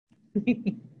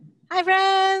Hi,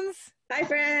 friends. Hi,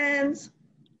 friends.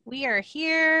 We are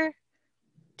here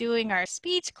doing our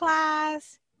speech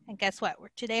class. And guess what?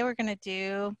 Today we're going to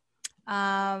do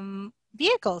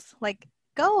vehicles. Like,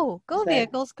 go Is that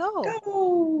vehicles, go.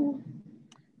 go?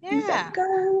 You Yeah. said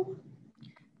go.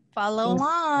 Follow Yes.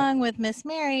 along with Miss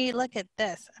Mary. Look at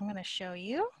this. I'm going to show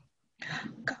you.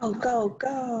 Go, go,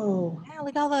 go. Yeah,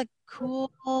 look at all the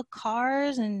cool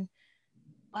cars and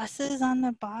buses on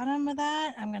the bottom of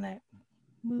that. I'm going to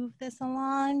move this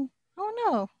along. Oh,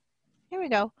 no. Here we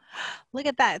go. Look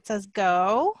at that. It says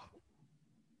go.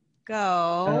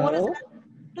 Go. Go. What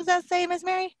does that say, Miss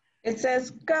Mary? It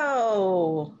says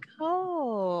go.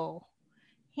 Go.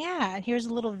 Yeah, and here's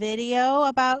a little video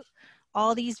about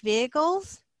all these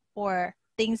vehicles or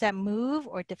things that move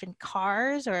or different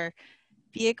cars or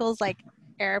vehicles like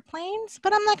airplanes,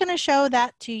 but I'm not going to show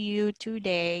that to you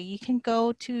today. You can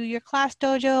go to your class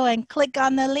dojo and click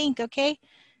on the link, okay?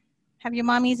 Have your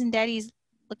mommies and daddies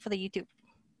look for the YouTube.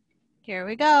 Here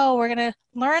we go. We're going to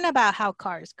learn about how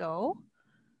cars go.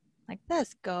 Like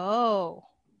this, go,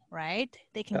 right?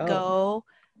 They can go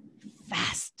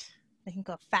fast. They can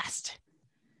go fast.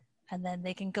 And then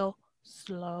they can go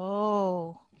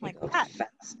slow, like that.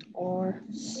 Fast or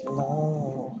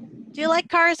slow. Do you like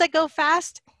cars that go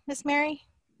fast, Miss Mary?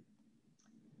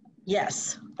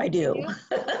 Yes, I do.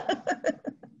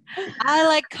 I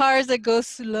like cars that go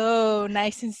slow,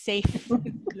 nice and safe.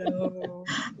 Slow.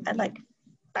 I like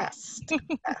fast,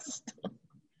 fast.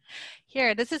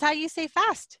 Here, this is how you say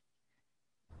fast.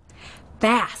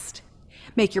 Fast.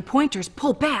 Make your pointers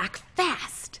pull back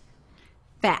fast.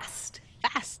 Fast.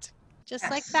 Fast. Just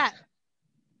Fast. like that.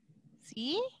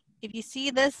 See? If you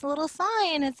see this little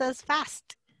sign, it says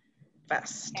fast.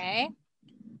 Fast. Okay?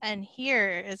 And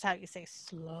here is how you say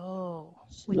slow.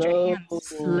 With Slow. your hands.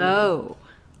 Slow.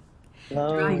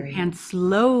 Slow. Draw your hand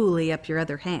slowly up your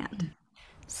other hand.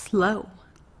 Slow.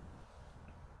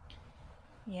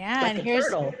 Yeah, Like and a here's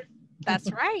turtle.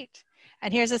 that's right.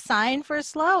 And here's a sign for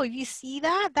slow. If you see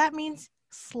that, that means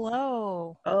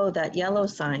slow. Oh, that yellow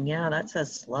sign. Yeah, that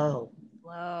says slow.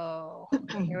 Slow.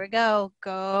 Here we go.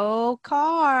 Go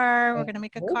car. We're going to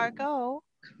make a car go.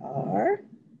 Car.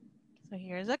 So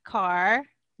here's a car.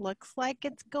 Looks like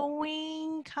it's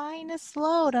going kind of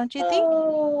slow, don't you think?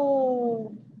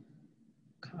 Oh.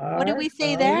 Car. What did we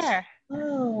say goes there?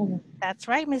 slow. That's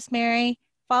right, Miss Mary.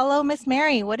 Follow Miss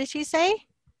Mary. What did she say?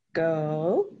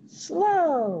 Go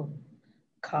slow.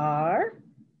 Car,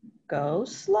 go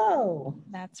slow.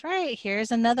 That's right.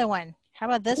 Here's another one. How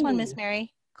about this one, Miss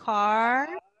Mary? Car.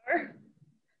 Car,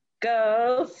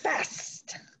 go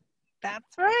fast.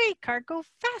 That's right. Car go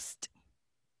fast.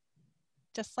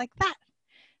 Just like that.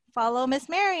 Follow Miss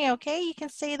Mary, okay? You can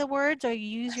say the words or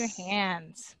use your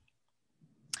hands.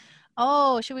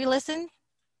 Oh, should we listen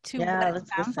to what it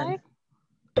sounds like?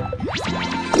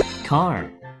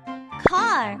 Car.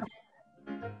 Car.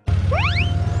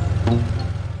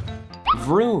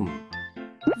 Vroom.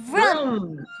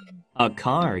 Vroom. A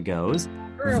car goes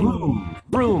Vroom. vroom,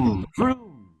 vroom,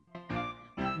 vroom.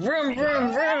 Vroom,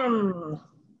 vroom, vroom.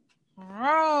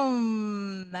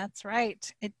 Vroom. That's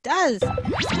right. It does.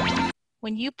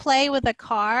 When you play with a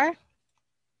car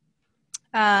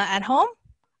at home,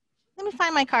 let me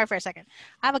find my car for a second.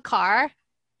 I have a car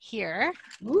here.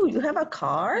 Ooh, you have a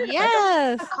car? Yes.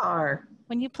 I don't have a car.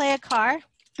 When you play a car,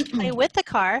 play with the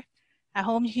car, at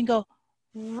home you can go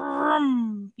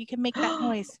vroom. You can make that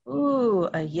noise. Ooh,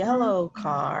 a yellow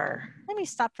car. Let me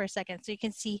stop for a second so you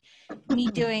can see me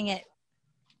doing it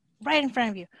right in front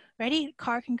of you. Ready?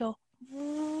 Car can go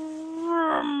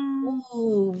vroom.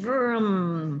 Ooh,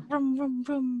 vroom. Vroom, vroom,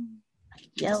 vroom.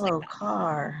 Yellow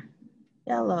car.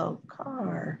 Yellow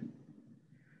car.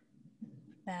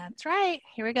 That's right.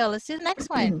 Here we go. Let's do the next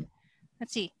one.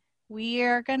 Let's see. We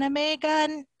are going to make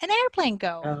an airplane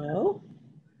go. Oh.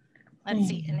 Let's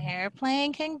see. An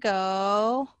airplane can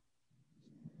go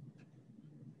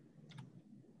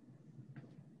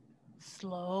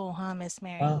slow, huh, Miss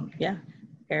Mary? Oh, yeah.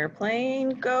 Airplane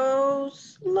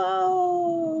goes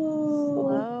slow.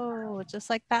 Slow, just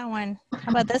like that one.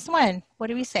 How about this one? What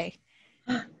do we say?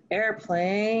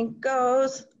 Airplane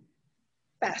goes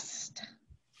fast.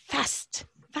 Fast.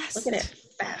 Fast. Look at it,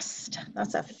 fast.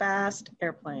 That's a fast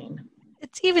airplane.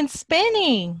 It's even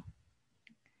spinning.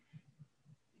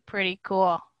 Pretty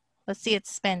cool. Let's see it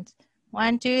spin.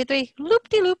 1, 2, 3.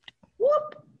 Loop-de-looped.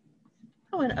 Whoop.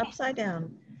 I went upside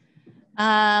down.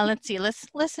 Let's see. Let's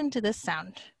listen to this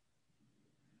sound.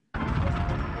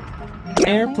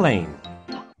 Airplane.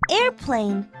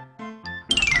 Airplane.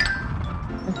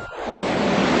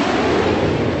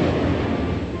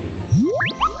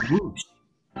 Whoosh.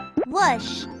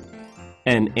 Whoosh.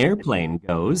 An airplane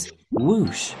goes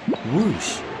whoosh,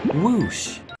 whoosh,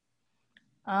 whoosh.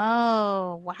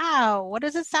 Oh, wow. What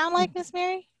does it sound like, Miss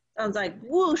Mary? Sounds like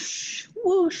whoosh,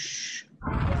 whoosh.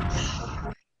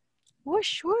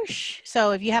 Whoosh, whoosh.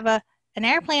 So if you have an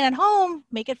airplane at home,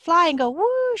 make it fly and go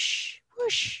whoosh,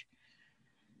 whoosh.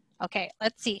 Okay,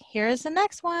 let's see. Here's the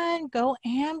next one. Go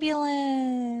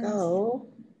ambulance. Go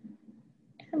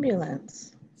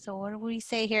ambulance. So what do we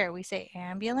say here? We say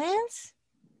ambulance.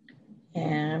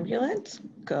 Ambulance.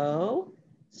 Go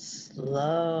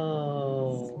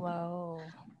slow. Slow.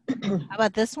 How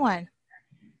about this one?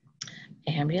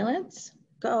 Ambulance.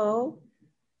 Go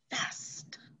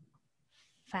fast.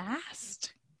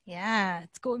 Fast. Yeah,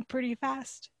 it's going pretty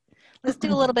fast. Let's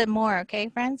do a little bit more, okay,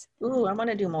 friends? Ooh, I want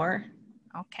to do more.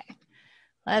 Okay.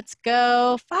 Let's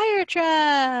go fire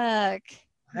truck.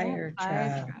 Fire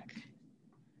truck.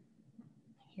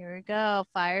 Here we go.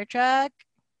 Fire truck.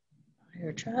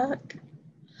 Fire truck.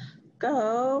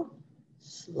 Go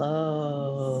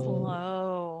slow.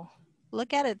 Slow.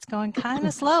 Look at it. It's going kind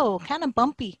of slow, kind of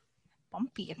bumpy.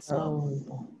 Bumpy and slow.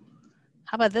 Oh.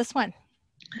 How about this one?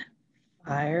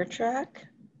 Fire truck.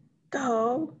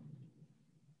 Go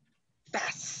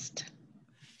fast.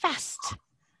 Fast.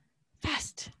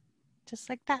 Fast. Just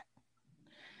like that.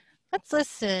 Let's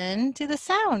listen to the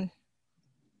sound.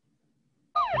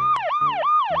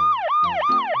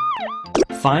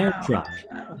 Fire truck.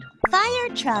 Fire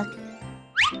truck.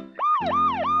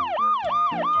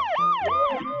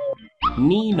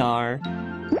 Neenar.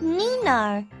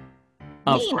 Neenar.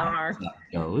 A Neenar. fire truck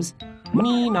goes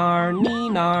neenar,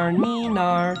 neenar,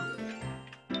 neenar.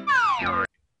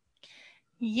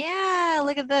 Yeah,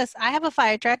 look at this. I have a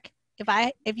fire truck.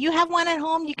 If you have one at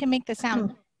home, you can make the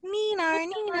sound. Neenar,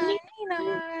 neenar,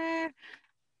 neenar.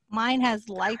 Mine has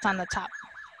lights on the top.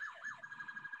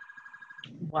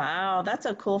 Wow, that's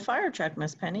a cool fire truck,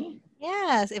 Miss Penny.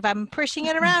 Yes, if I'm pushing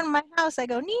it around my house, I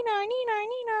go neenar, neenar,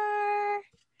 neenar.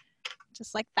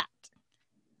 Just like that.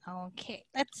 Okay,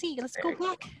 let's see. Let's go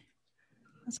back.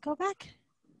 Let's go back.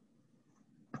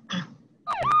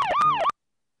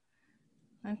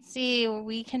 Let's see.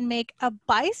 We can make a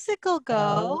bicycle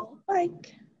go.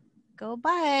 Bike. Go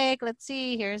bike. Let's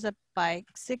see. Here's a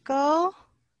bicycle.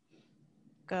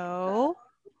 Go.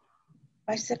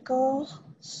 Bicycle.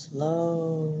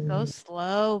 Slow. Go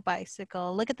slow,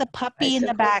 bicycle. Look at the puppy in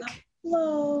the Bicycle, back.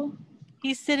 Slow.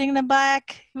 He's sitting in the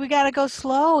back. We got to go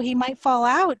slow. He might fall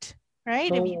out,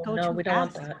 right? If you Oh, go no, too we don't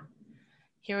want fast. that.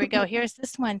 Here we go. Here's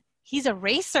this one. He's a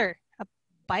racer, a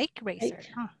bike racer. Bike.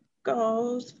 Huh.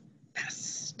 Goes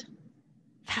fast.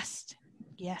 Fast.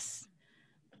 Yes.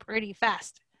 Pretty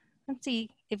fast. Let's see.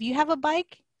 If you have a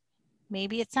bike,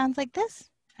 maybe it sounds like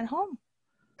this at home.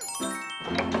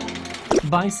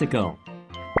 Bicycle.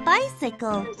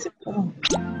 Bicycle. Bicycle.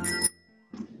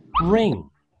 Ring.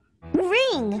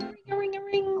 Ring. Ring, a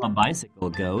ring. A bicycle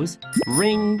goes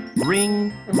ring,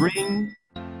 ring, ring.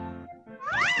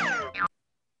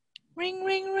 Ring,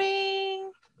 ring,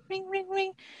 ring. Ring, ring,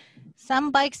 ring.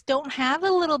 Some bikes don't have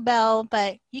a little bell,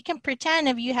 but you can pretend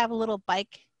if you have a little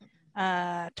bike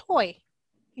toy.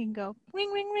 You can go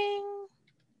ring, ring, ring.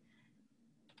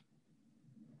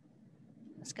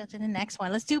 Let's go to the next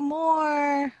one. Let's do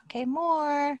more. Okay,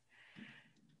 more.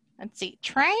 Let's see.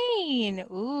 Train.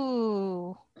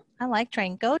 Ooh, I like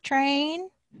train. Go, train.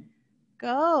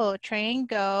 Go, train,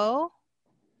 go.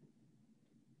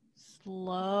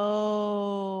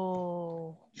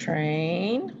 Slow.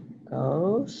 Train.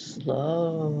 Go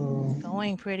slow.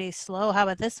 Going pretty slow. How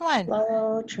about this one?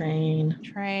 Slow train.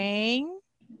 Train.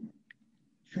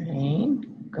 Train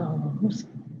goes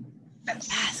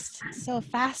Fast. So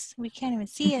fast we can't even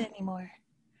see it anymore.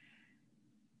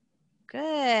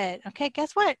 Good. Okay,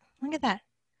 guess what? Look at that.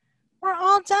 We're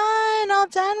all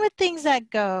done with things that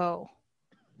go.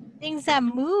 Things that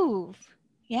move.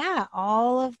 Yeah,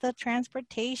 all of the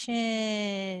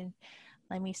transportation.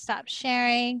 Let me stop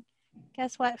sharing.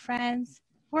 Guess what, friends?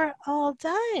 We're all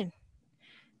done.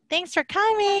 Thanks for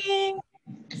coming.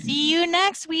 See you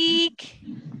next week.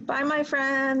 Bye, my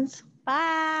friends.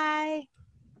 Bye.